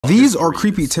These are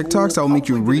creepy TikToks that will make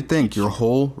you rethink your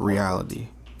whole reality.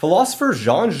 Philosopher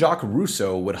Jean-Jacques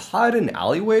Rousseau would hide in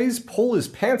alleyways, pull his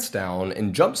pants down,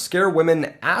 and jump scare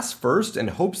women ass first in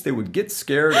hopes they would get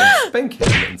scared and spank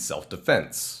him in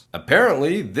self-defense.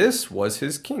 Apparently, this was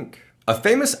his kink. A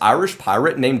famous Irish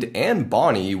pirate named Anne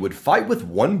Bonny would fight with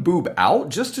one boob out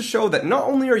just to show that not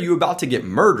only are you about to get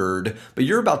murdered, but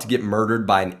you're about to get murdered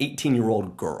by an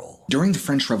 18-year-old girl. During the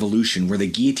French Revolution, where the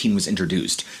guillotine was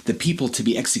introduced, the people to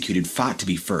be executed fought to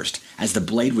be first, as the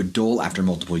blade would dull after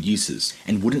multiple uses,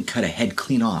 and wouldn't cut a head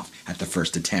clean off at the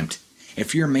first attempt.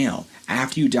 If you're male,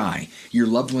 after you die, your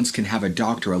loved ones can have a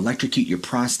doctor electrocute your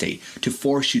prostate to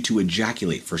force you to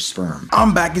ejaculate for sperm.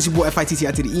 I'm back, it's your boy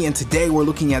Fittie, and today we're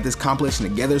looking at this compilation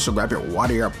together, so grab your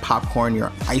water, your popcorn, your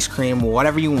ice cream,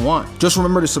 whatever you want. Just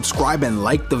remember to subscribe and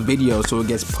like the video so it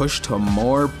gets pushed to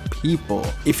more people.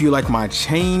 If you like my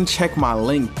chain, check my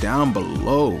link down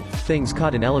below. Things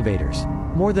caught in elevators.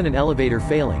 More than an elevator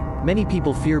failing, many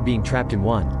people fear being trapped in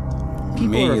one.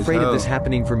 People are afraid of this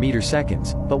happening for meter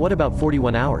seconds, but what about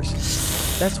 41 hours?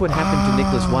 That's what happened to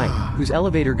Nicholas White, whose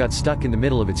elevator got stuck in the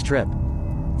middle of its trip.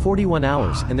 41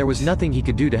 hours, and there was nothing he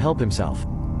could do to help himself.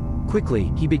 Quickly,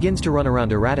 he begins to run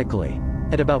around erratically.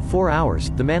 At about 4 hours,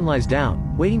 the man lies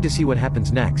down, waiting to see what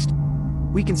happens next.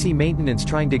 We can see maintenance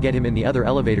trying to get him in the other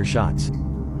elevator shots.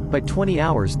 By 20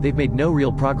 hours, they've made no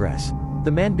real progress.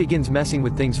 The man begins messing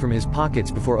with things from his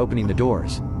pockets before opening the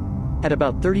doors. At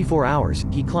about 34 hours,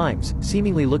 he climbs,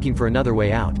 seemingly looking for another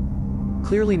way out.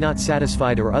 Clearly not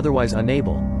satisfied or otherwise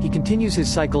unable, he continues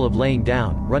his cycle of laying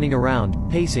down, running around,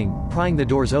 pacing, prying the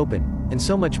doors open, and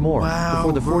so much more.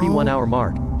 Before the 41-hour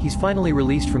mark, he's finally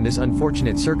released from this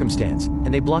unfortunate circumstance,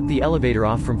 and they block the elevator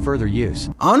off from further use.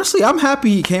 Honestly, I'm happy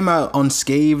he came out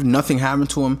unscathed, nothing happened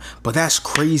to him, but that's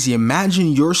crazy.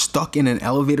 Imagine you're stuck in an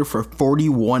elevator for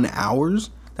 41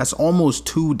 hours? That's almost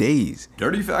 2 days.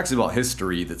 Dirty facts about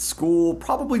history that school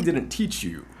probably didn't teach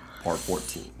you. Part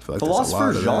 14. Like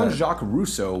Philosopher Jean-Jacques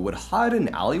Rousseau would hide in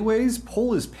alleyways,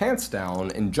 pull his pants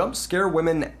down, and jump scare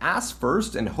women ass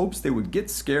first in hopes they would get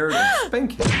scared and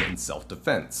spank him in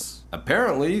self-defense.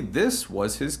 Apparently, this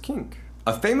was his kink.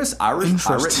 A famous Irish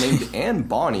pirate named Anne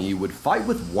Bonny would fight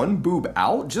with one boob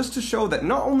out just to show that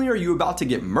not only are you about to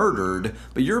get murdered,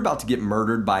 but you're about to get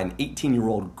murdered by an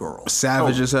 18-year-old girl.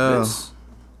 Savage as hell.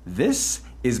 This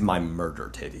is my murder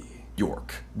titty.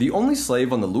 York. The only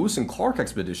slave on the Lewis and Clark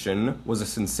expedition was a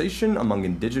sensation among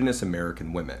indigenous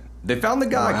American women. They found the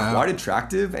guy quite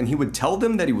attractive, and he would tell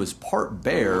them that he was part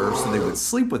bear so they would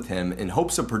sleep with him in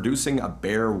hopes of producing a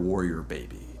bear warrior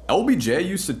baby. LBJ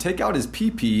used to take out his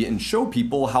pee-pee and show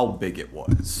people how big it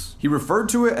was. He referred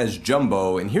to it as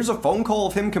jumbo, and here's a phone call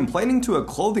of him complaining to a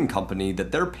clothing company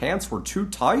that their pants were too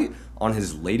tight on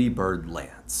his ladybird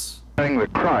lance. The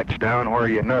crotch down where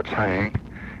your nuts hang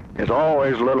is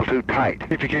always a little too tight.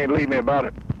 If you can't leave me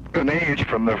about an inch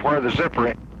from where the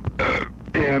zipper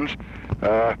ends,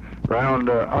 round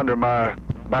under my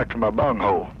back to my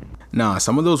bunghole. Nah,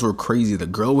 some of those were crazy. The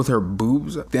girl with her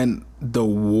boobs, then the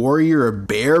warrior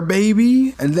bear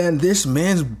baby, and then this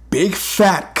man's big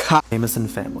fat cock. Jameson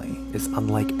family is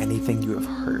unlike anything you have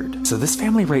heard. So this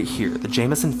family right here, the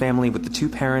Jameson family with the 2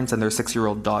 parents and their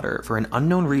 6-year-old daughter, for an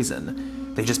unknown reason,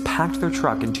 they just packed their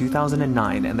truck in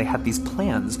 2009 and they had these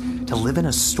plans to live in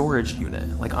a storage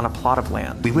unit, like on a plot of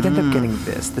land. We would end up getting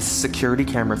this security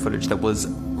camera footage that was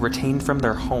retained from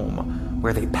their home,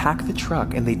 where they packed the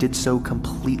truck and they did so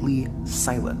completely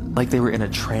silent, like they were in a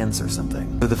trance or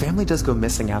something. So the family does go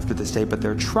missing after this day, but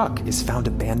their truck is found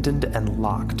abandoned and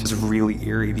locked. It's really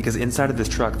eerie because inside of this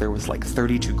truck there was like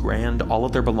 32 grand, all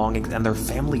of their belongings, and their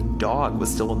family dog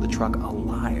was still in the truck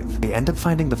alive. They end up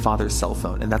finding the father's cell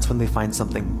phone, and that's when they find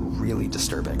something really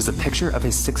disturbing. There's a picture of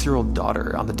his 6-year-old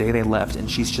daughter on the day they left, and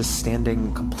she's just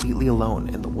standing completely alone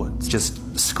in the woods,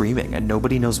 just screaming, and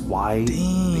nobody knows why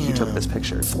he took this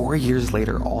picture. 4 years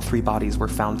later, all 3 bodies were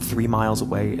found 3 miles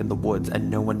away in the woods, and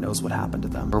no one knows what happened to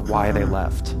them or why they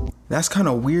left. That's kind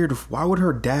of weird. Why would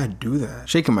her dad do that?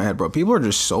 Shaking my head, bro. People are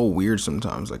just so weird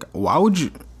sometimes. Like, why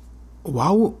would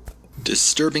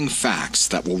Disturbing facts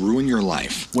that will ruin your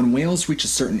life. When whales reach a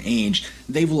certain age,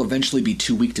 they will eventually be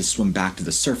too weak to swim back to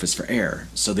the surface for air,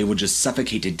 so they will just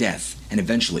suffocate to death and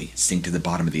eventually sink to the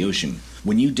bottom of the ocean.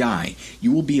 When you die,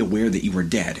 you will be aware that you are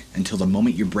dead until the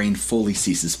moment your brain fully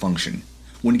ceases function.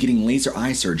 When getting laser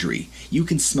eye surgery, you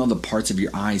can smell the parts of your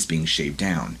eyes being shaved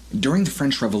down. During the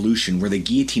French Revolution, where the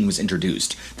guillotine was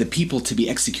introduced, the people to be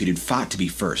executed fought to be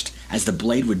first, as the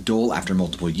blade would dull after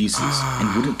multiple uses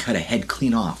and wouldn't cut a head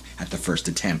clean off at the first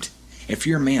attempt. If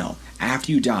you're male,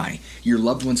 after you die, your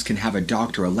loved ones can have a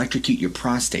doctor electrocute your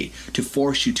prostate to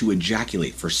force you to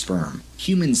ejaculate for sperm.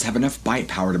 Humans have enough bite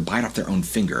power to bite off their own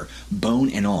finger, bone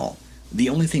and all. The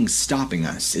only thing stopping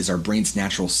us is our brain's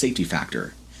natural safety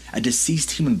factor. A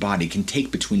deceased human body can take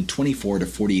between 24 to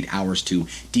 48 hours to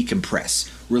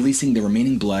decompress, releasing the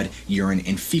remaining blood, urine,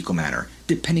 and fecal matter,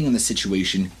 depending on the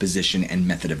situation, position, and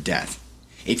method of death.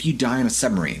 If you die on a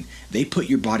submarine, they put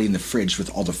your body in the fridge with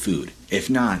all the food. If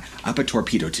not, up a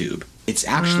torpedo tube. It's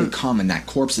actually common that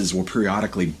corpses will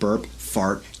periodically burp,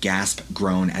 fart, gasp,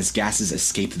 groan as gases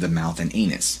escape through the mouth and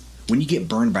anus. When you get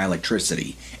burned by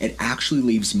electricity, it actually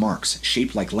leaves marks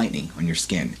shaped like lightning on your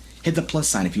skin. Hit the plus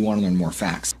sign if you want to learn more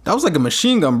facts. That was like a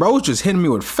machine gun, bro. Was just hitting me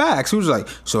with facts. He was like,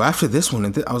 so after this one,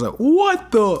 I was like, what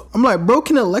the? I'm like, bro,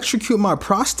 can electrocute my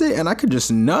prostate and I could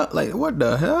just nut? Like, what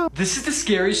the hell? This is the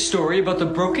scary story about the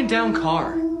broken down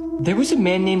car. There was a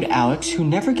man named Alex who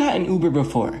never got an Uber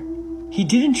before. He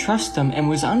didn't trust them and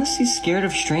was honestly scared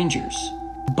of strangers.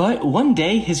 But one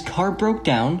day his car broke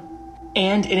down,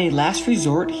 and in a last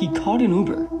resort, he called an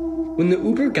Uber. When the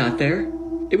Uber got there,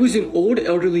 it was an old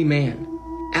elderly man.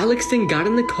 Alex then got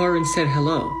in the car and said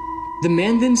hello. The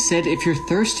man then said, if you're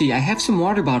thirsty, I have some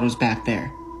water bottles back there.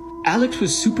 Alex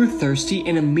was super thirsty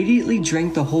and immediately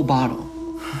drank the whole bottle.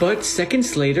 But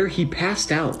seconds later, he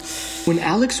passed out. When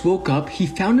Alex woke up, he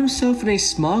found himself in a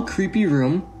small creepy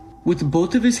room with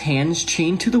both of his hands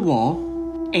chained to the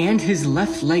wall and his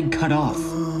left leg cut off.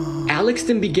 Alex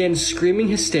then began screaming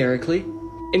hysterically,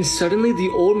 and suddenly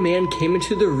the old man came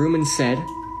into the room and said,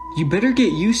 "You better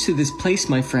get used to this place,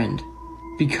 my friend,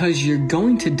 because you're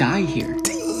going to die here."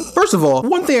 First of all,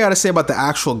 one thing I gotta say about the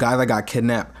actual guy that got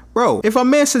kidnapped. Bro, if a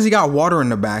man says he got water in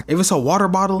the back, if it's a water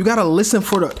bottle, you gotta listen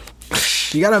for the...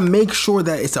 You gotta make sure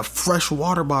that it's a fresh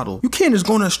water bottle. You can't just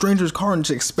go in a stranger's car and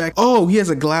just expect, oh, he has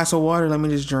a glass of water, let me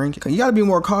just drink it. You gotta be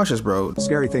more cautious, bro.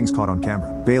 Scary things caught on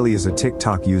camera. Bailey is a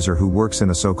TikTok user who works in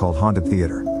a so-called haunted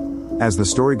theater. As the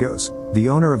story goes, the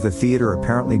owner of the theater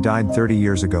apparently died 30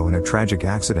 years ago in a tragic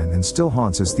accident and still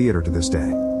haunts his theater to this day.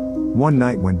 One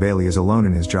night when Bailey is alone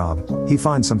in his job, he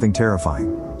finds something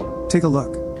terrifying. Take a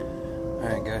look.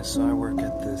 Alright guys, so I work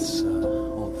at this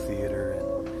old theater and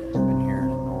I've been hearing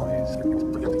a noise. What is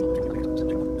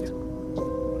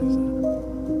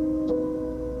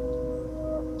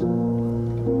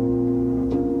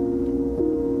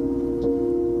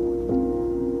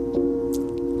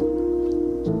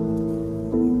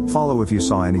that? Follow if you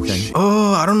saw anything.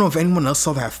 Oh, I don't know if anyone else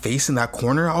saw that face in that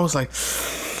corner. I was like...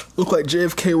 Look like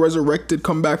JFK resurrected,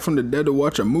 come back from the dead to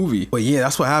watch a movie. But yeah,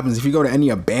 that's what happens. If you go to any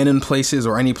abandoned places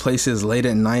or any places late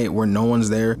at night where no one's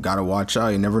there, gotta watch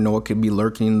out. You never know what could be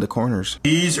lurking in the corners.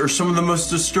 These are some of the most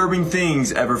disturbing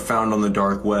things ever found on the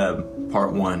dark web,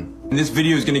 part 1. And this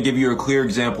video is going to give you a clear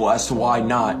example as to why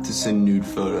not to send nude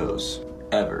photos,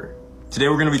 ever. Today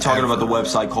we're going to be talking about the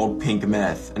website called Pink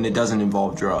Meth, and it doesn't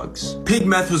involve drugs. Pink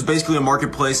Meth was basically a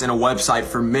marketplace and a website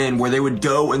for men where they would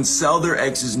go and sell their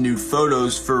ex's nude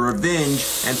photos for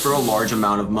revenge and for a large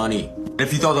amount of money. And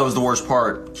if you thought that was the worst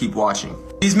part, keep watching.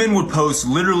 These men would post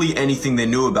literally anything they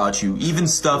knew about you, even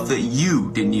stuff that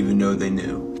you didn't even know they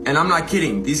knew. And I'm not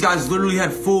kidding, these guys literally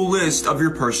had full list of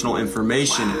your personal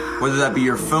information, whether that be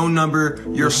your phone number,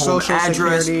 your home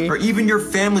address, or even your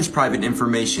family's private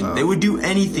information. They would do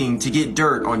anything to get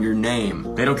dirt on your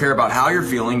name. They don't care about how you're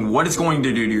feeling, what it's going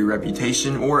to do to your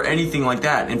reputation, or anything like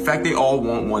that. In fact, they all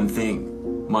want one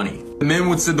thing: money. The men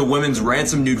would send the women's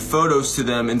ransom nude photos to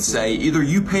them and say, either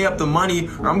you pay up the money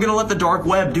or I'm gonna let the dark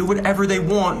web do whatever they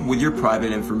want with your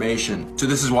private information. So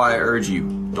this is why I urge you,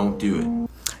 don't do it.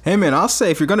 Hey man, I'll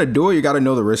say if you're gonna do it, you gotta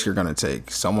know the risk you're gonna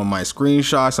take. Someone might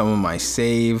screenshot, someone might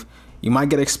save. You might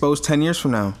get exposed 10 years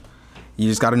from now. You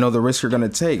just gotta know the risk you're gonna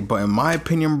take. But in my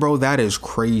opinion, bro, that is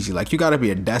crazy. Like, you gotta be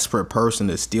a desperate person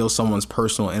to steal someone's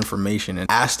personal information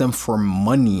and ask them for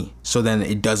money so then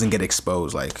it doesn't get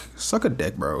exposed. Like, suck a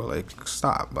dick, bro. Like,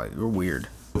 stop. Like, you're weird.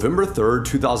 November 3rd,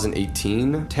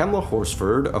 2018, Tamla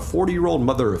Horsford, a 40-year-old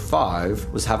mother of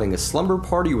 5, was having a slumber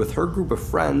party with her group of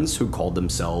friends who called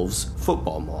themselves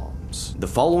football moms. The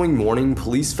following morning,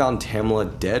 police found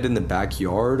Tamla dead in the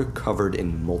backyard, covered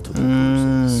in multiple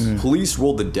bruises. Police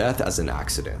ruled the death as an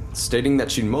accident, stating that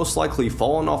she'd most likely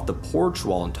fallen off the porch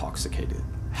while intoxicated.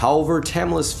 However,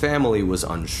 Tamla's family was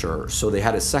unsure, so they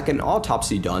had a second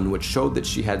autopsy done which showed that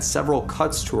she had several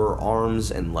cuts to her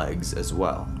arms and legs as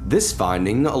well. This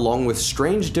finding, along with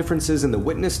strange differences in the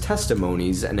witness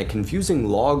testimonies and a confusing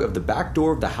log of the back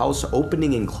door of the house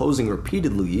opening and closing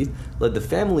repeatedly, led the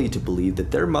family to believe that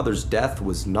their mother's death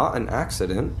was not an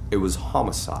accident, it was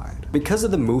homicide. Because of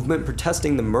the movement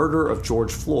protesting the murder of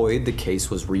George Floyd, the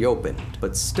case was reopened,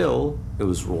 but still, it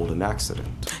was ruled an accident.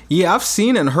 Yeah, I've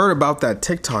seen and heard about that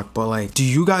TikTok, but like, do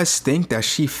you guys think that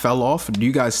she fell off? Or do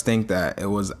you guys think that it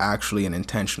was actually an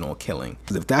intentional killing?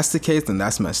 Because if that's the case, then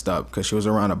that's messed up, because she was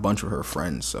around a bunch of her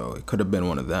friends, so it could have been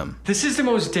one of them. This is the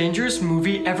most dangerous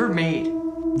movie ever made.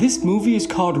 This movie is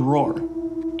called Roar,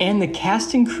 and the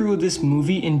cast and crew of this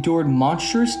movie endured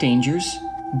monstrous dangers,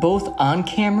 both on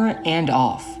camera and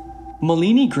off.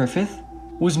 Malini Griffith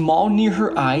was mauled near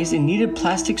her eyes and needed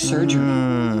plastic surgery.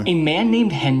 A man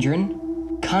named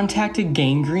Hendren contacted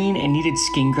gangrene and needed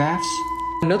skin grafts.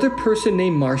 Another person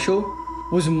named Marshall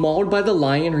was mauled by the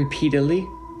lion repeatedly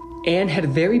and had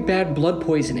very bad blood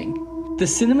poisoning. The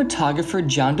cinematographer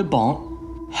John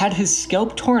DeBont had his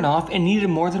scalp torn off and needed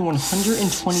more than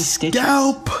 120 stitches.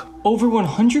 Over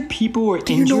 100 people were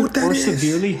injured or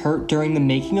severely hurt during the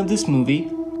making of this movie,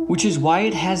 which is why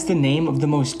it has the name of the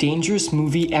most dangerous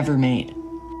movie ever made.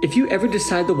 If you ever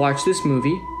decide to watch this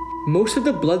movie, most of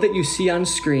the blood that you see on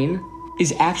screen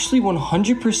is actually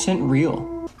 100% real.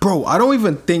 Bro, I don't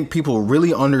even think people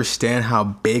really understand how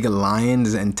big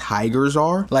lions and tigers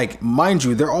are. Like, mind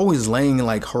you, they're always laying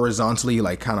like horizontally,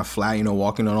 like kind of flat, you know,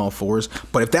 walking on all fours.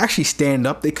 But if they actually stand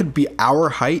up, they could be our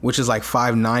height, which is like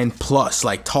 5'9" plus,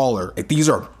 like taller. Like, these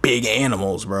are big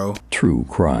animals, bro. True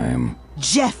crime.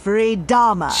 Jeffrey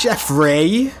Dahmer.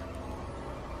 Jeffrey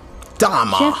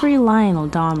Dahmer. Jeffrey Lionel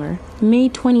Dahmer, May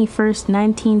 21st,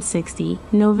 1960,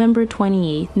 November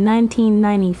 28th,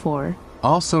 1994.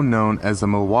 Also known as the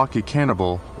Milwaukee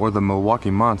Cannibal or the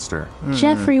Milwaukee Monster.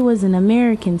 Jeffrey was an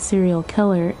American serial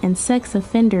killer and sex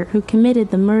offender who committed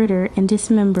the murder and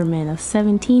dismemberment of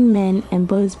 17 men and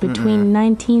boys between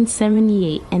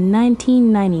 1978 and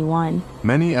 1991.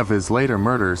 Many of his later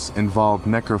murders involved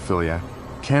necrophilia,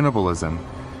 cannibalism,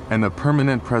 and the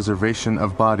permanent preservation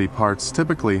of body parts,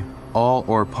 typically all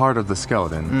or part of the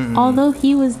skeleton. Although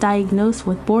he was diagnosed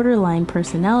with borderline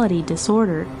personality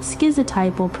disorder,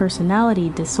 schizotypal personality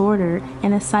disorder,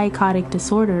 and a psychotic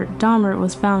disorder, Dahmer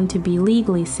was found to be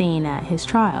legally sane at his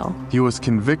trial. He was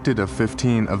convicted of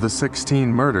 15 of the 16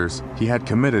 murders he had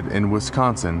committed in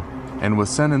Wisconsin and was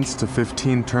sentenced to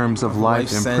 15 terms of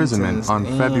life imprisonment on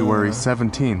February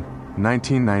 17,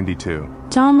 1992.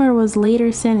 Dahmer was later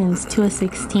sentenced to a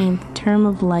 16th term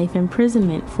of life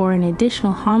imprisonment for an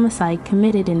additional homicide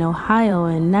committed in Ohio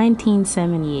in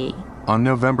 1978. On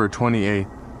November 28,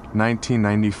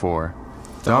 1994,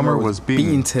 Dahmer was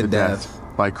beaten to death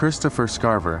by Christopher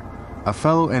Scarver, a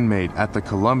fellow inmate at the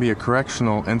Columbia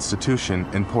Correctional Institution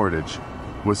in Portage,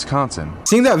 Wisconsin.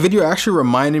 Seeing that video actually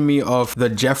reminded me of the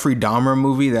Jeffrey Dahmer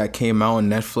movie that came out on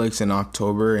Netflix in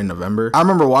October and November. I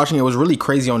remember watching it. It was really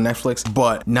crazy on Netflix,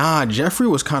 but nah, Jeffrey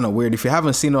was kind of weird. If you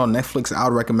haven't seen it on Netflix, I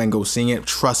would recommend go seeing it.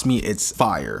 Trust me, it's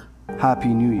fire. Happy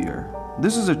New Year.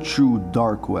 This is a true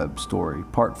dark web story,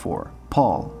 part 4.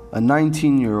 Paul, a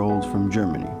 19-year-old from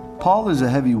Germany. Paul is a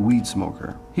heavy weed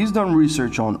smoker. He's done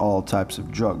research on all types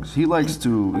of drugs. He likes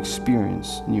to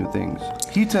experience new things.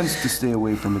 He tends to stay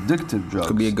away from addictive drugs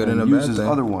and uses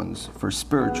other ones for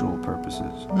spiritual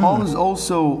purposes. Paul is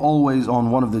also always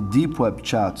on one of the deep web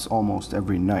chats almost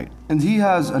every night. And he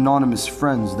has anonymous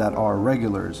friends that are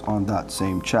regulars on that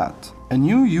same chat. A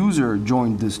new user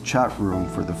joined this chat room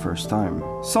for the first time.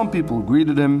 Some people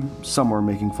greeted him, some were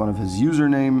making fun of his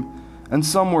username, and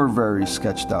some were very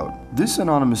sketched out. This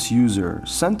anonymous user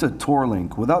sent a Tor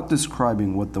link without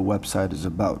describing what the website is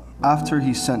about. After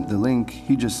he sent the link,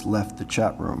 he just left the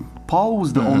chat room. Paul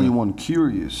was the only one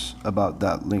curious about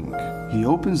that link. He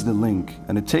opens the link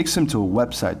and it takes him to a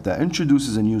website that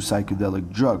introduces a new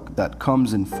psychedelic drug that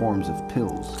comes in forms of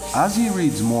pills. As he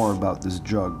reads more about this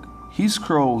drug, he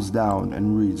scrolls down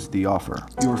and reads the offer.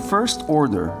 Your first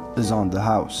order is on the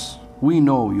house. We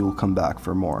know you'll come back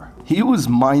for more. He was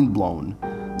mind blown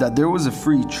that there was a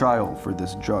free trial for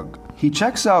this drug. He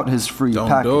checks out his free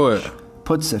package,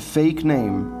 puts a fake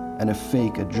name and a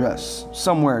fake address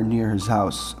somewhere near his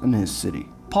house in his city.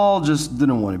 Paul just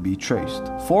didn't want to be traced.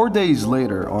 4 days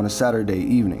later, on a Saturday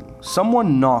evening,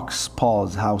 someone knocks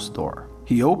Paul's house door.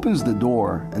 He opens the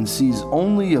door and sees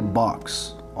only a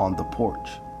box on the porch.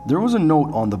 There was a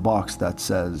note on the box that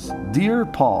says, "Dear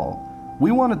Paul,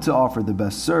 we wanted to offer the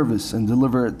best service and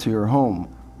deliver it to your home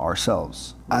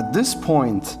ourselves." At this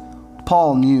point,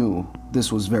 Paul knew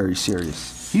this was very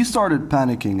serious. He started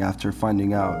panicking after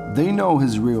finding out they know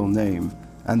his real name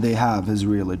and they have his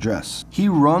real address. He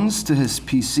runs to his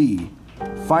PC,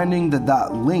 finding that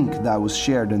that link that was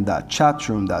shared in that chat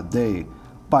room that day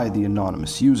by the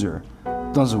anonymous user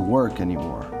doesn't work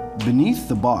anymore. Beneath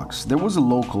the box, there was a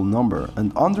local number,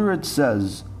 and under it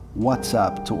says,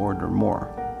 WhatsApp to order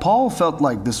more. Paul felt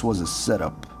like this was a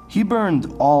setup. He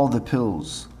burned all the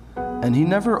pills, and he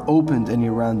never opened any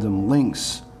random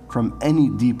links from any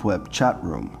deep web chat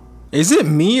room. Is it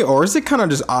me, or is it kind of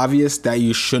just obvious that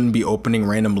you shouldn't be opening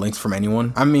random links from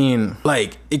anyone? I mean,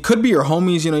 like, it could be your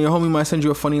homies, you know, your homie might send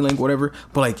you a funny link, whatever,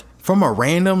 but like, from a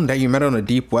random that you met on a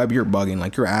deep web, you're bugging,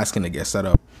 like, you're asking to get set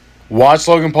up. Watch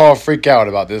Logan Paul freak out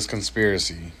about this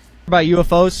conspiracy. About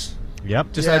UFOs? Yep.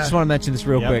 I just want to mention this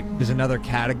real quick. There's another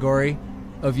category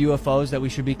of UFOs that we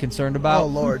should be concerned about. Oh,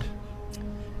 Lord.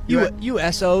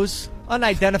 USOs,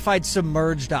 unidentified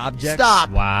submerged objects. Stop.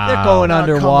 Wow. They're going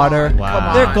underwater.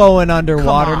 Wow. They're going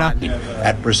underwater now.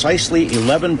 At precisely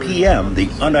 11 p.m., the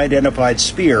unidentified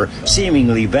sphere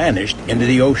seemingly vanished into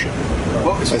the ocean.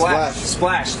 Oh,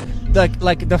 splashed.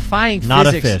 Like defying Not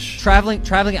physics. a fish. Traveling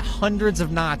at hundreds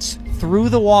of knots through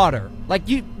the water. Like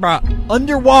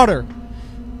underwater.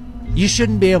 You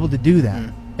shouldn't be able to do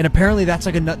that. And apparently that's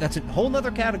like that's a whole nother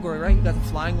category, right? You got the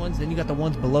flying ones, then you got the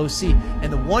ones below sea.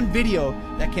 And the one video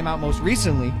that came out most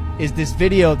recently is this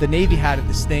video the Navy had of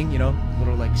this thing, you know,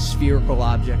 little like spherical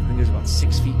object. I think it was about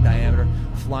 6 feet in diameter,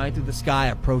 flying through the sky,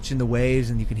 approaching the waves,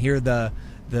 and you can hear the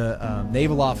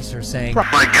naval officer saying, "Oh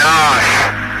my gosh,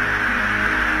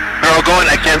 they're all going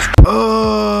against."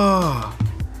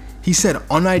 He said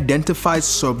unidentified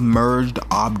submerged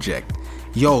object.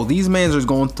 Yo, these mans are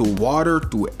going through water,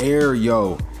 through air.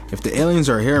 Yo, if the aliens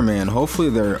are here, man, hopefully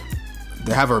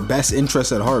they have our best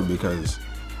interests at heart, because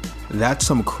that's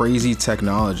some crazy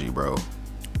technology, bro.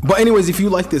 But anyways, if you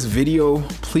like this video,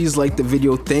 please like the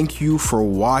video. Thank you for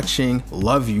watching.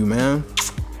 Love you, man.